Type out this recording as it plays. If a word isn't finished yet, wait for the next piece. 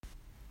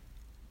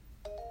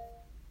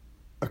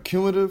a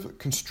cumulative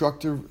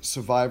constructive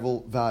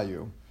survival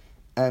value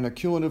and a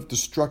cumulative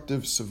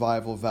destructive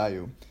survival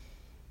value,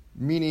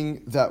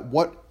 meaning that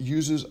what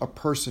a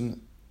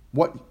person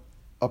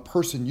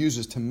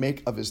uses to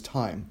make of his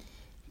time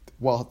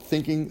while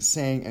thinking,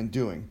 saying, and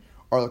doing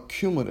are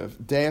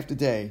cumulative day after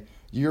day,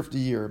 year after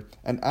year,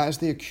 and as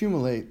they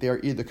accumulate, they are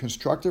either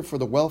constructive for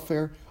the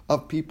welfare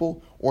of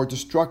people or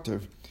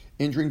destructive,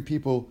 injuring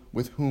people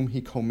with whom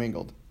he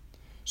commingled.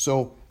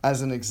 So,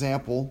 as an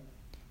example,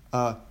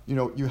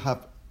 you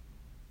have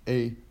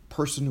a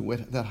person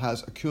that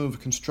has a cumulative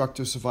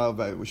constructive survival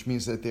value, which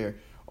means that they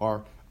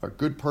are a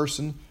good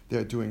person,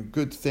 they're doing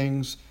good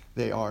things,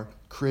 they are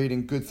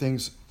creating good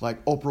things,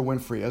 like Oprah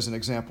Winfrey as an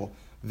example.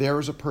 There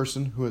is a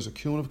person who has a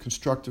cumulative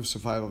constructive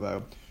survival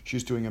value.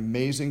 She's doing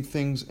amazing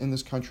things in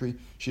this country.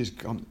 She's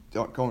going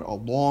a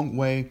long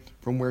way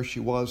from where she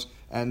was,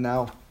 and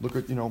now look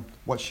at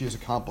what she has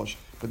accomplished.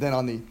 But then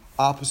on the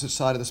opposite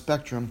side of the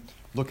spectrum,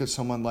 look at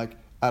someone like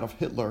Adolf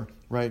Hitler,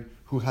 right,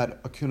 who had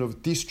a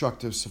cumulative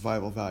destructive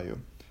survival value,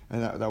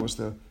 and that was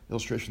the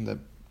illustration that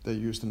they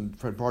used in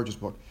Fred Barge's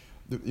book.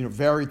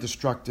 Very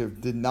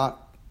destructive, did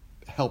not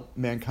help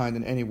mankind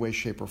in any way,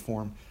 shape, or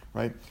form,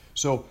 right?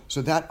 So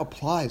that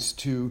applies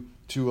to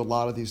a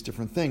lot of these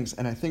different things,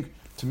 and I think,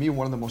 to me,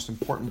 one of the most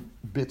important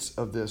bits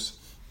of this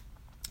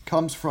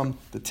comes from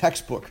the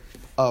textbook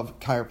of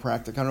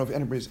chiropractic. I don't know if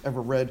anybody's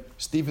ever read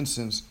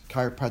Stevenson's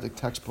chiropractic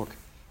textbook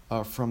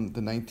from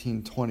the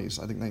 1920s,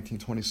 I think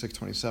 1926,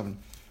 27.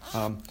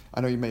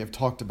 I know you may have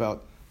talked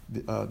about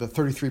the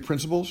 33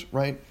 principles,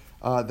 right,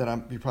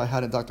 that you probably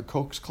had in Dr.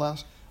 Koch's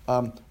class.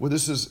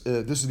 This is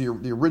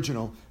the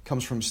original,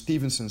 comes from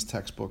Stevenson's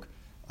textbook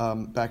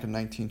back in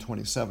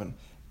 1927.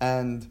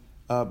 And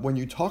when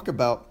you talk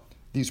about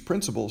these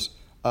principles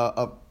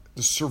of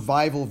the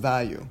survival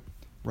value,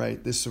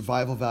 right, this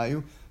survival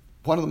value,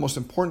 one of the most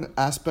important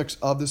aspects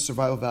of this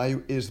survival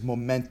value is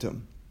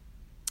momentum.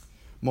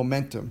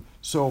 Momentum.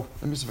 So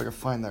let me see if I can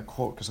find that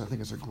quote, because I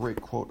think it's a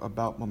great quote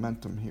about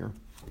momentum here.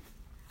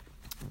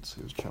 Let's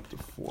see, it's chapter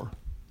 4.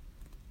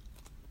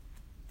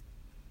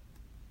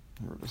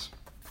 Here it is.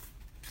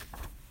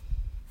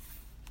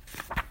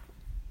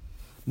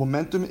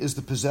 Momentum is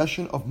the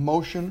possession of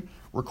motion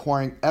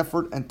requiring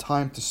effort and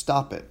time to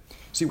stop it.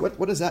 See,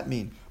 what does that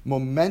mean?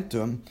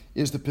 Momentum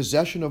is the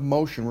possession of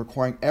motion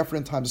requiring effort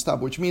and time to stop,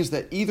 which means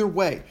that either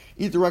way,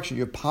 either direction,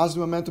 you have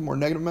positive momentum or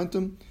negative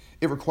momentum,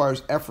 it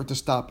requires effort to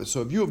stop it.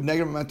 So if you have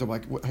negative momentum,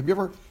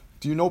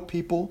 do you know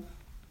people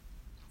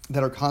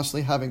that are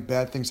constantly having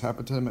bad things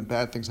happen to them and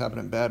bad things happen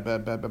and bad,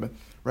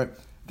 right?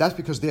 That's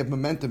because they have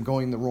momentum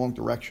going in the wrong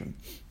direction.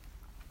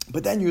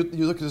 But then you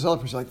look at this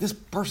other person, like this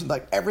person,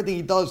 like everything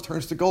he does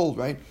turns to gold,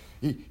 right?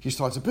 He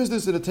starts a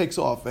business and it takes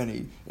off, and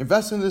he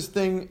invests in this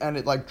thing and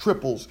it like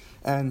triples,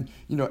 and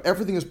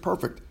everything is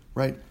perfect,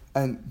 right?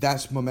 And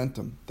that's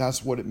momentum.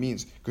 That's what it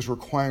means, because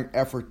requiring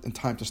effort and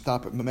time to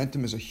stop it.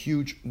 Momentum is a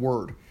huge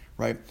word,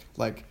 right?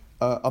 Like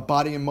a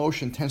body in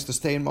motion tends to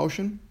stay in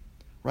motion,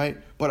 right?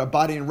 But a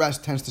body in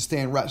rest tends to stay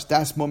in rest.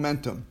 That's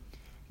momentum,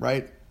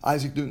 right?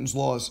 Isaac Newton's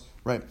laws,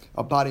 right?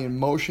 A body in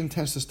motion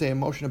tends to stay in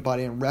motion. A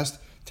body in rest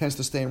tends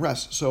to stay in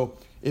rest. So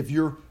if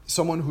you're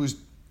someone who's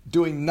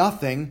doing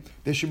nothing,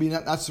 they should be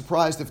not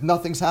surprised if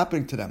nothing's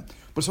happening to them.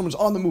 But someone's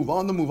on the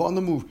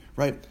move,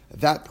 right?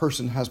 That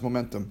person has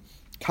momentum.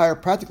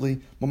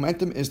 Chiropractically,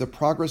 momentum is the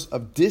progress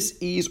of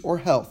dis-ease or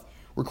health,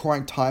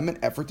 requiring time and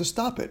effort to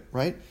stop it,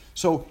 right?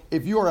 So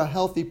if you are a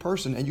healthy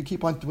person and you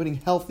keep on doing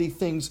healthy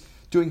things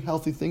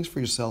for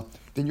yourself,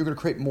 then you're going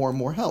to create more and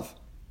more health,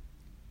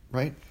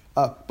 right?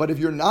 But if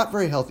you're not a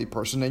very healthy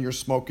person and you're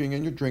smoking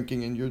and you're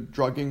drinking and you're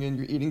drugging and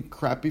you're eating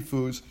crappy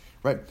foods,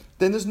 right,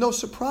 then there's no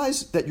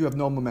surprise that you have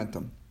no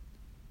momentum.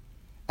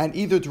 And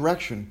either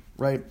direction,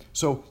 right?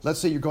 So let's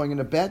say you're going in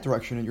a bad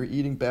direction and you're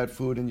eating bad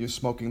food and you're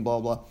smoking, blah,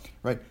 blah,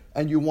 right?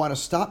 And you want to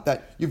stop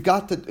that.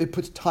 It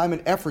puts time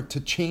and effort to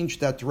change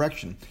that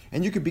direction.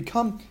 And you could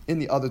become in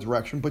the other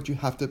direction, but you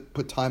have to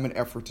put time and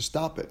effort to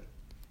stop it,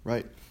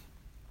 right?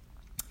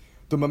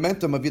 The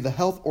momentum of either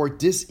health or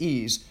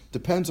dis-ease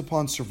depends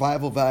upon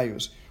survival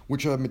values,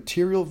 which are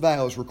material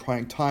values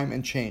requiring time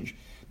and change.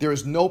 There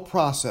is no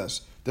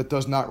process that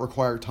does not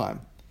require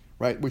time,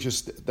 right?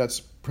 That's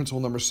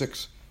principle number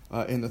 6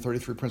 in the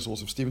 33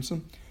 principles of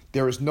Stevenson.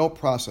 There is no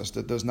process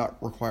that does not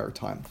require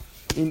time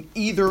in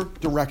either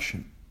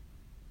direction,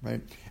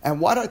 right? And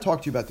why did I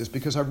talk to you about this?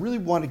 Because I really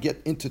want to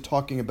get into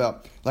talking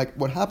about like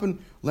what happened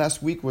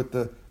last week with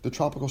the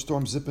tropical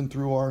storm zipping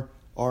through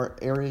our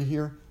area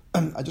here.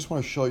 I just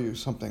want to show you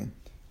something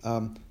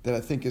that I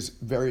think is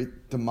very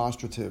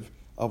demonstrative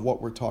of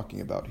what we're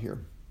talking about here.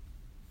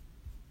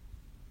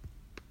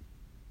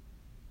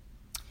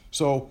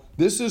 So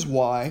this is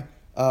why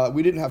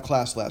we didn't have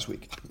class last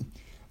week,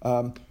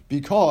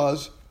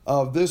 because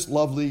of this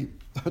lovely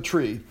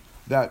tree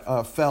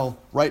that fell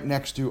right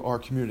next to our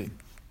community.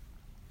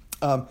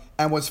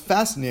 And what's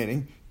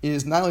fascinating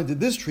is not only did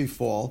this tree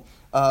fall,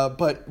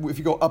 but if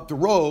you go up the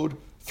road,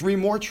 3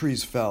 more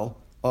trees fell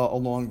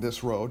along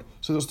this road.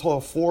 So there's a total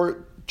of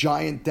 4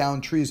 giant down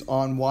trees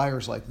on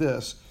wires like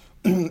this.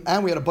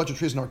 And we had a bunch of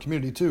trees in our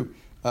community too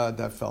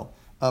that fell.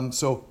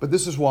 But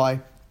this is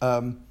why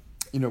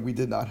we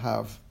did not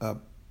have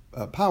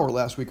power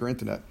last week or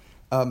internet.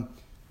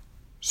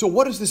 So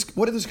what is this?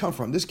 What did this come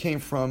from? This came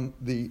from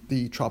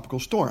the tropical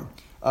storm.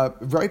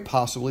 Very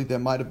possibly there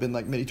might have been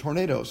like mini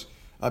tornadoes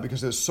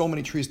because there's so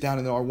many trees down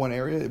in our one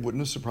area. It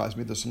wouldn't have surprised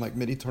me. There's some like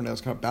mini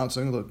tornadoes kind of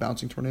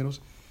bouncing tornadoes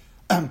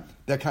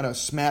that kind of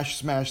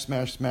smash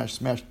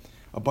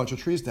a bunch of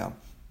trees down.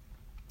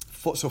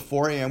 So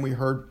 4 a.m. we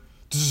heard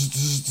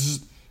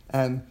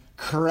and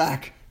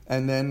crack,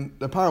 and then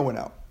the power went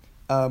out.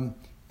 And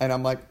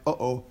I'm like,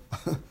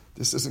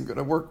 this isn't going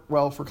to work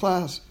well for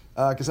class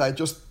because I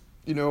just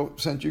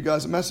sent you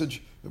guys a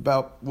message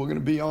about we're going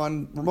to be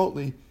on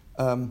remotely.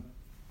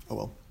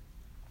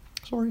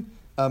 Sorry.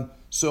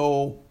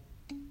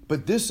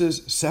 But this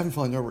is 7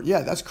 falling over.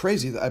 Yeah, that's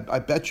crazy. I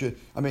bet you.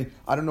 I mean,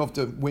 I don't know if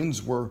the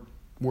winds were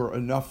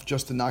enough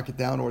just to knock it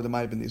down, or there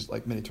might have been these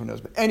like mini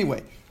tornadoes. But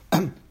anyway,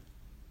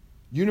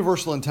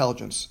 universal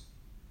intelligence.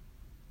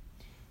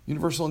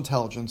 Universal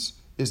intelligence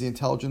is the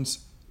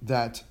intelligence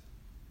that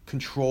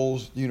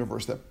controls the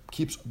universe, that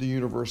keeps the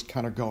universe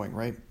kind of going,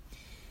 right?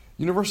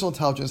 Universal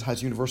intelligence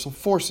has universal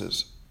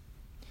forces.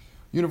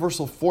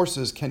 Universal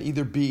forces can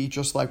either be,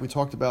 just like we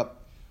talked about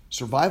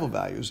survival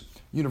values,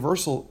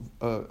 universal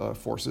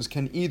forces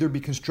can either be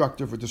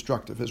constructive or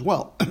destructive as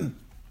well.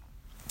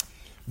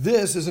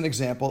 This is an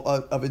example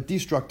of a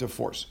destructive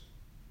force.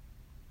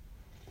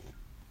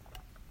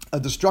 A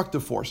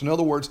destructive force. In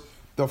other words,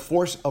 the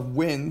force of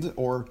wind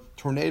or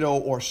tornado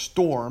or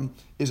storm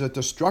is a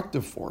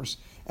destructive force,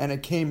 and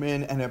it came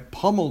in and it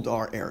pummeled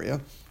our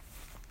area.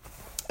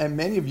 And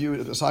many of you,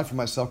 aside from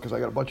myself, because I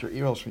got a bunch of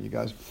emails from you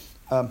guys,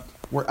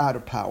 were out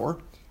of power.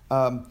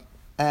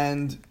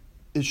 And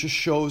it just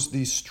shows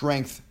the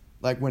strength.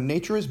 Like when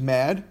nature is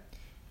mad,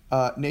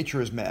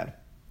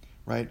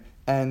 right?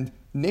 And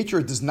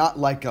nature does not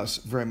like us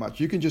very much.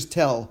 You can just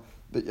tell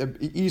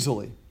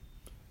easily.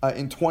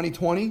 In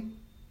 2020,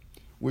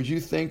 would you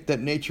think that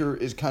nature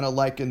is kind of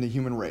like in the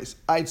human race?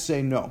 I'd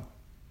say no.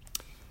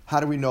 How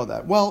do we know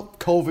that? Well,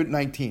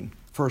 COVID-19,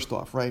 first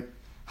off, right?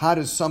 How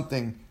does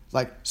something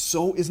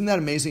isn't that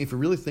amazing if you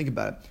really think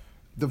about it?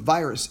 The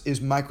virus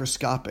is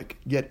microscopic,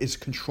 yet it's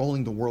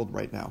controlling the world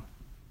right now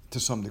to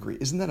some degree.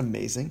 Isn't that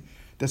amazing?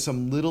 That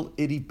some little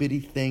itty-bitty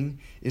thing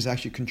is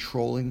actually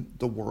controlling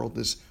the world,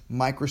 this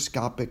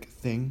microscopic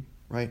thing,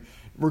 right?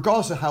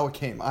 Regardless of how it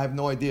came. I have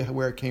no idea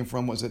where it came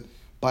from. Was it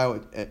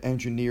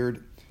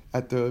bioengineered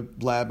at the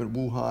lab in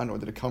Wuhan, or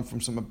did it come from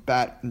some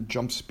bat and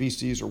jump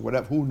species or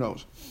whatever? Who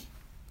knows,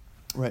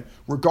 right?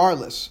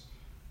 Regardless,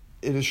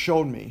 it has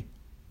shown me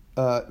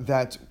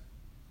that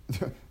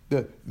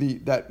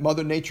that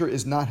Mother Nature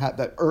is not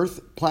that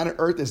planet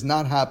Earth is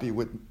not happy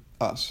with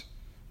us,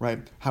 right?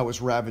 How it's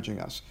ravaging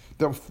us.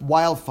 The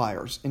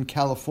wildfires in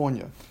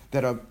California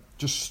that are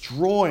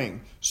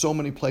destroying so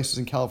many places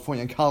in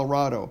California and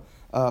Colorado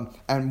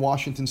and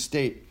Washington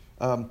State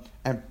and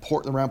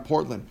around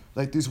Portland.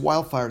 Like these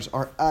wildfires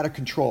are out of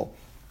control.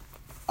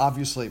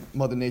 Obviously,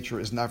 Mother Nature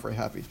is not very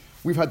happy.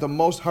 We've had the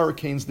most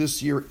hurricanes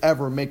this year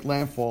ever make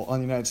landfall on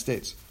the United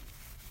States.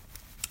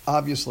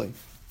 Obviously,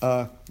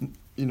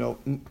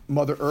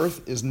 Mother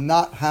Earth is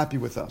not happy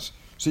with us.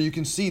 So you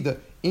can see the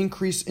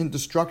increase in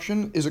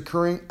destruction is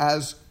occurring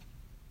as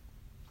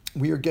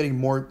we are getting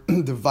more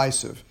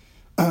divisive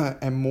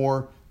and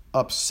more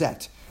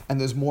upset. And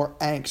there's more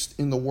angst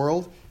in the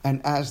world.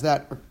 And as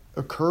that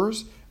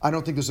occurs, I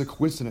don't think there's a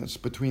coincidence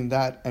between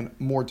that and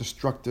more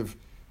destructive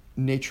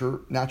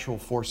natural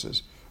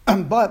forces.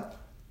 But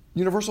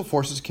universal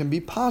forces can be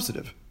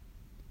positive,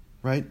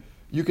 right?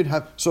 You could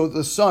have, so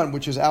the sun,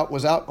 which was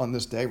out on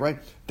this day, right?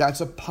 That's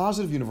a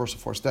positive universal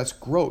force. That's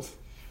growth.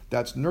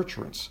 That's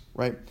nurturance,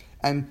 right?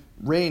 And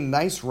rain,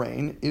 nice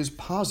rain, is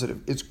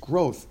positive. It's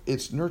growth.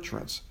 It's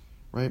nurturance,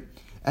 right?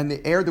 And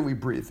the air that we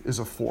breathe is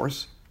a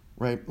force,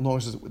 right? As long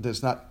as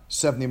there's not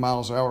 70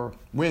 miles an hour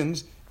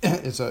winds,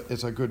 it's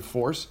a good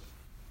force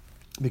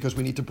because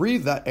we need to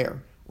breathe that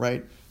air,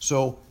 right?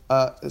 So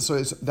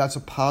that's a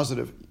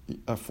positive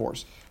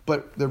force.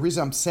 But the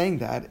reason I'm saying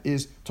that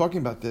is talking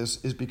about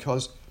this is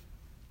because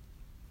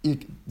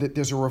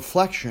there's a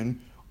reflection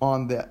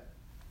on the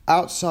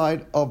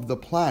outside of the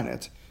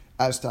planet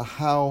as to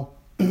how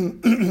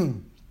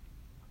the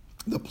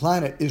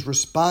planet is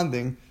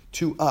responding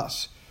to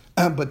us.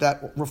 But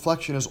that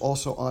reflection is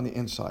also on the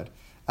inside,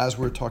 as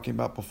we were talking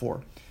about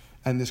before.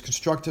 And this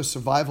constructive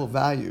survival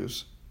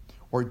values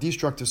or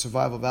destructive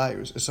survival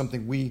values is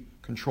something we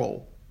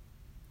control,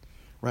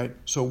 right?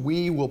 So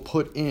we will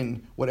put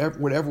in,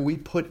 whatever we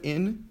put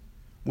in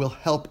will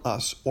help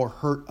us or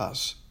hurt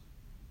us.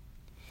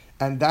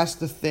 And that's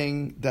the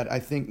thing that I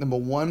think, number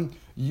one,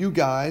 you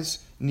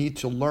guys need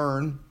to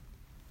learn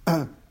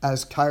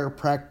as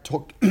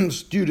chiropractic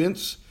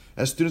students,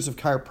 as students of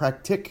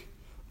chiropractic,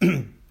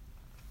 and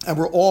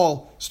we're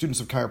all students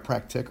of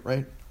chiropractic,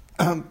 right?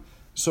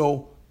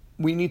 So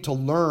we need to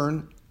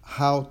learn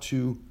how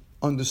to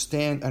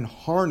understand and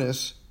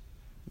harness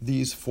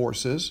these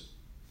forces,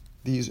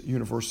 these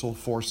universal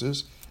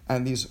forces,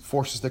 and these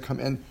forces that come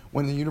in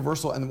when the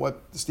universal and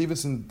what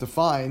Stevenson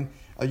defined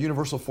a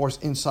universal force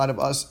inside of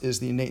us is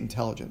the innate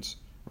intelligence,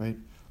 right?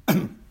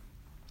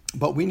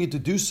 But we need to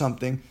do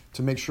something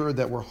to make sure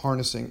that we're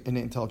harnessing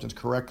innate intelligence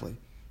correctly,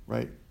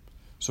 right?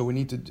 So we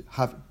need to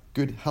have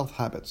good health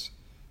habits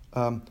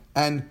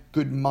and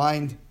good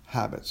mind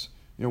habits.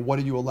 What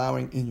are you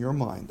allowing in your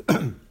mind?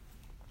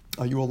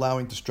 Are you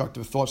allowing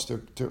destructive thoughts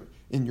to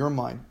in your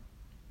mind?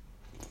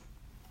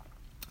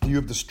 Do you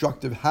have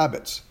destructive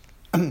habits,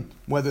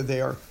 whether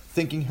they are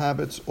thinking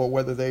habits or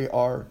whether they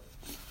are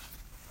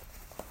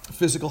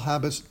physical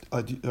habits?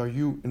 Are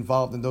you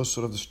involved in those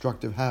sort of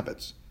destructive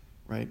habits,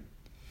 right?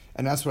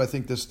 And that's what I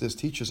think this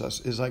teaches us,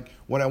 is like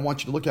what I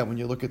want you to look at when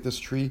you look at this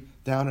tree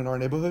down in our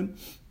neighborhood.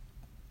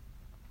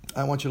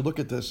 I want you to look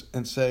at this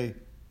and say,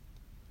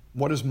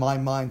 what does my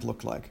mind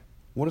look like?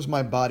 What does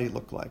my body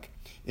look like?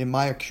 Am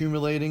I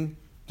accumulating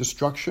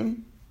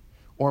destruction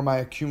or am I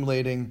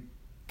accumulating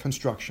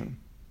construction?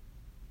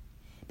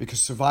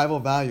 Because survival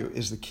value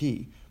is the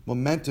key.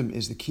 Momentum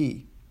is the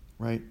key,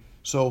 right?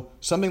 So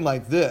something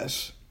like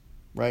this,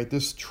 right,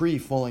 this tree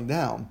falling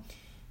down,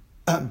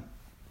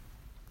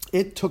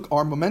 it took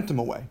our momentum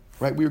away,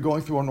 right? We were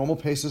going through our normal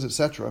paces,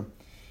 etc.,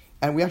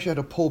 and we actually had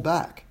to pull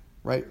back,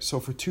 right? So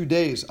for 2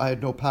 days, I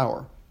had no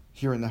power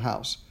here in the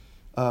house.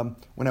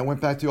 When I went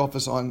back to the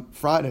office on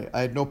Friday,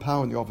 I had no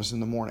power in the office in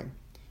the morning.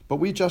 But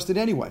we adjusted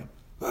anyway.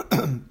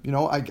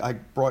 I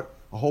brought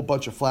a whole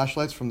bunch of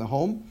flashlights from the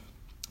home.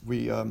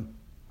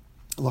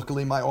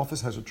 Luckily, my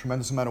office has a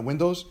tremendous amount of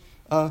windows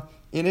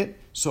in it,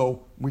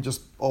 so we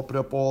just opened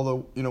up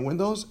all the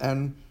windows,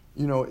 and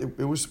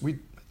we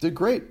did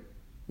great.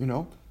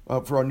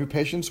 For our new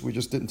patients, we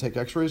just didn't take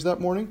X-rays that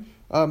morning,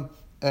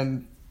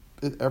 and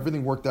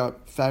everything worked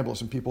out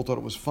fabulous, and people thought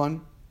it was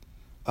fun,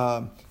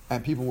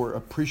 and people were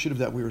appreciative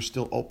that we were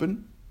still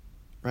open,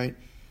 right?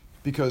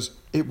 Because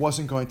it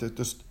wasn't going to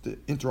just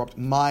interrupt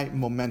my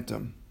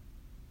momentum.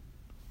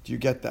 Do you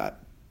get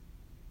that?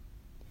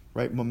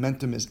 Right?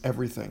 Momentum is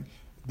everything.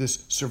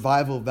 This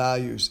survival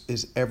values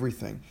is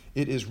everything.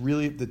 It is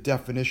really the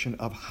definition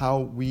of how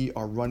we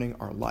are running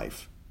our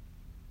life.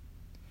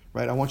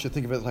 Right? I want you to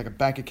think of it like a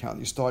bank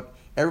account.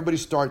 Everybody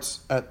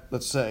starts at,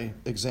 let's say,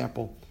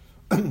 example,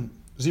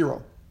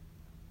 0.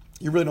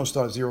 You really don't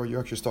start at 0, you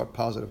actually start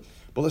positive.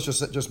 But let's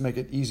just make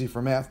it easy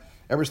for math.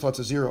 Everybody starts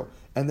at 0.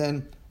 And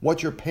then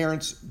what your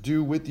parents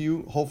do with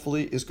you,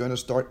 hopefully, is going to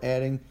start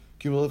adding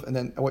cumulative. And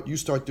then what you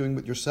start doing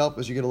with yourself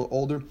as you get a little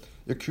older,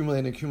 you're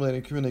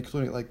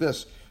accumulating like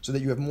this, so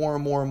that you have more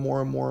and more and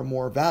more and more and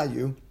more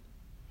value.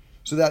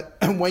 So that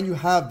when you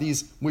have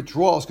these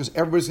withdrawals, because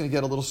everybody's going to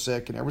get a little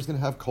sick and everybody's going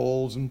to have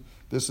colds and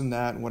this and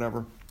that and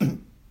whatever,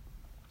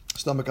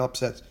 stomach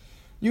upsets,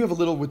 you have a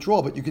little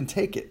withdrawal, but you can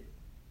take it.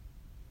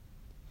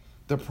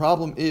 The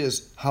problem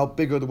is how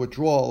big are the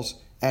withdrawals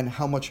and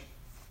how much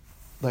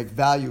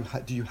value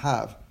do you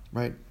have,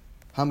 right?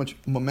 How much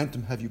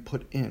momentum have you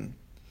put in?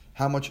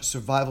 How much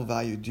survival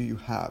value do you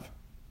have?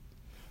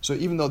 So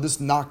even though this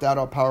knocked out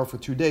our power for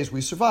 2 days,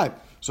 we survived.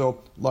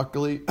 So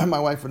luckily, my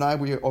wife and I,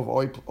 we have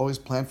always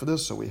planned for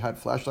this. So we had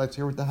flashlights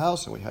here at the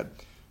house, and we had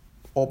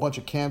a whole bunch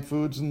of canned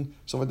foods and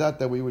stuff like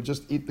that we would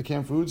just eat the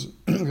canned foods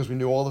because we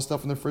knew all the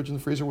stuff in the fridge and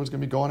the freezer was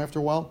going to be gone after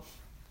a while.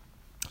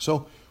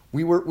 So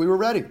we were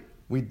ready.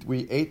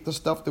 We ate the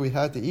stuff that we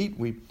had to eat.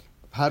 We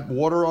had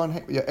water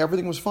on.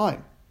 Everything was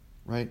fine,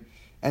 right?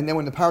 And then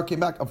when the power came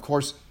back, of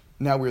course,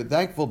 now we were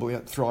thankful, but we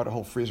had to throw out a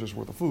whole freezer's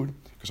worth of food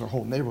because our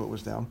whole neighborhood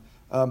was down.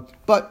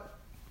 But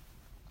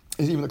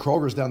even the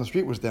Kroger's down the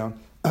street was down.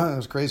 It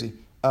was crazy.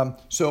 But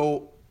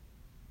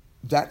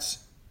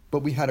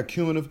we had a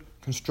cumulative,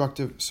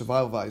 constructive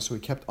survival value, so we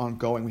kept on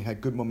going. We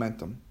had good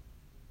momentum,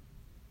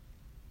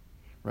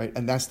 right?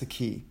 And that's the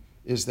key,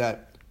 is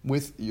that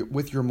with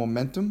your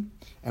momentum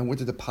and with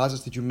the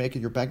deposits that you make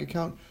in your bank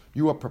account,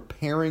 you are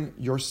preparing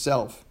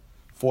yourself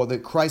for the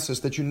crisis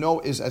that you know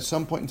is at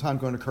some point in time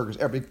going to occur,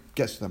 because everybody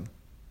gets them.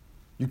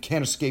 You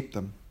can't escape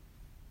them,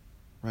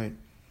 right?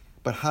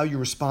 But how you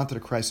respond to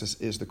the crisis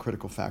is the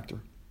critical factor.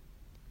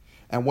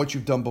 And what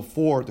you've done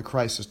before the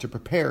crisis to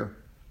prepare,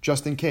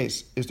 just in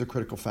case, is the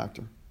critical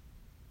factor,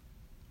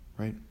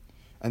 right?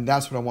 And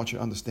that's what I want you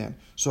to understand.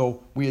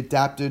 So we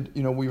adapted.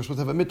 We were supposed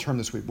to have a midterm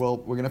this week. Well,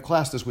 we're going to have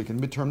class this week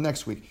and midterm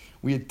next week.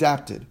 We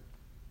adapted,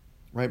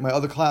 right? My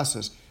other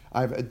classes,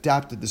 I've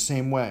adapted the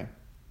same way.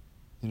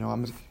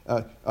 I'm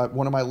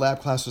one of my lab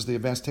classes, the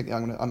advanced technique.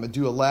 I'm going to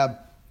do a lab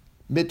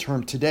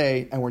midterm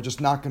today, and we're just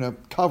not going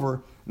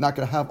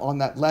to have on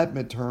that lab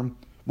midterm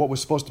what was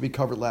supposed to be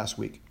covered last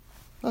week.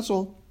 That's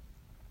all.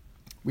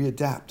 We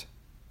adapt.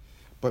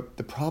 But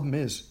the problem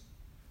is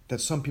that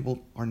some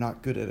people are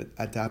not good at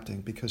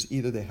adapting because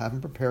either they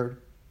haven't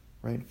prepared,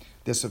 right?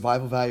 Their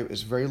survival value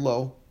is very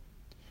low,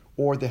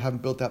 or they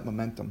haven't built that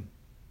momentum.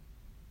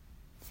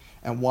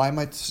 And why am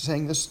I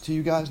saying this to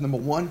you guys? Number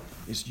one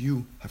is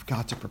you have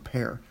got to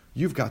prepare.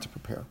 You've got to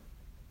prepare.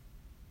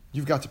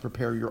 You've got to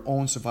prepare your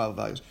own survival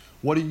values.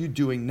 What are you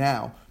doing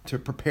now to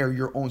prepare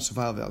your own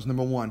survival values?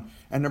 Number one.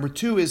 And number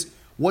two is,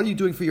 what are you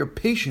doing for your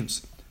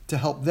patients to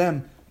help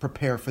them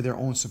prepare for their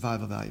own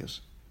survival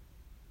values?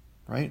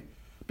 Right?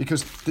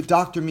 Because the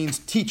doctor means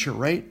teacher,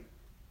 right?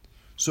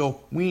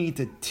 So we need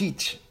to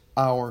teach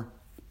our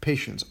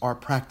patients, our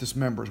practice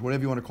members,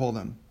 whatever you want to call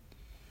them.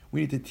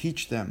 We need to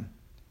teach them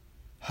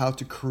how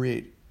to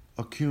create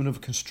a cumulative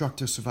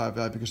constructive survival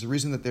value, because the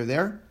reason that they're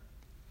there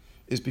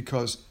is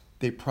because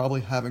they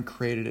probably haven't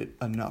created it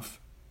enough.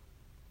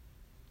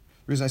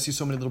 The reason I see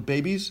so many little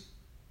babies,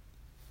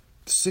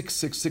 sick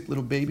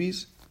little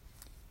babies,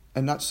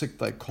 and not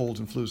sick like colds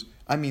and flus.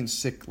 I mean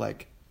sick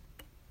like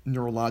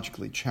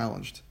neurologically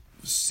challenged,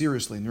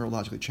 seriously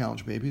neurologically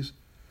challenged babies.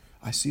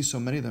 I see so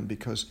many of them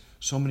because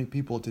so many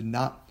people did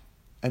not,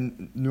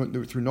 and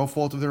through no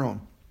fault of their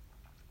own,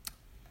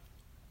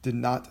 did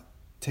not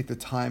take the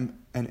time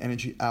and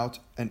energy out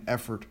and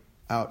effort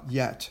out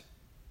yet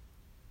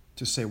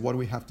to say, what do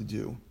we have to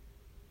do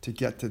to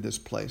get to this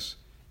place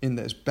in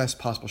the best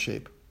possible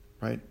shape,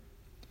 right?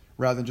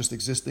 Rather than just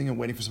existing and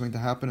waiting for something to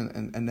happen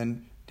and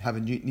then have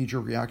a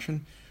knee-jerk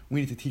reaction,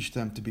 we need to teach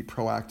them to be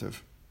proactive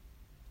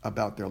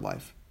about their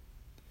life.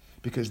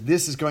 Because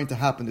this is going to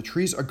happen. The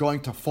trees are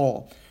going to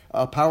fall.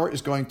 Power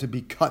is going to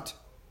be cut.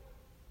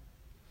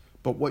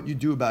 But what you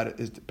do about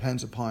it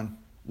depends upon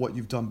what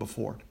you've done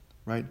before,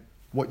 right?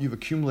 What you've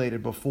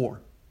accumulated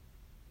before,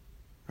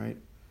 right?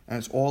 And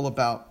it's all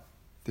about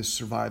this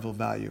survival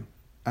value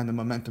and the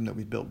momentum that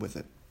we built with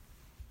it.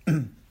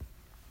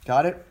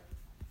 Got it?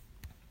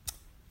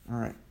 All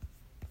right.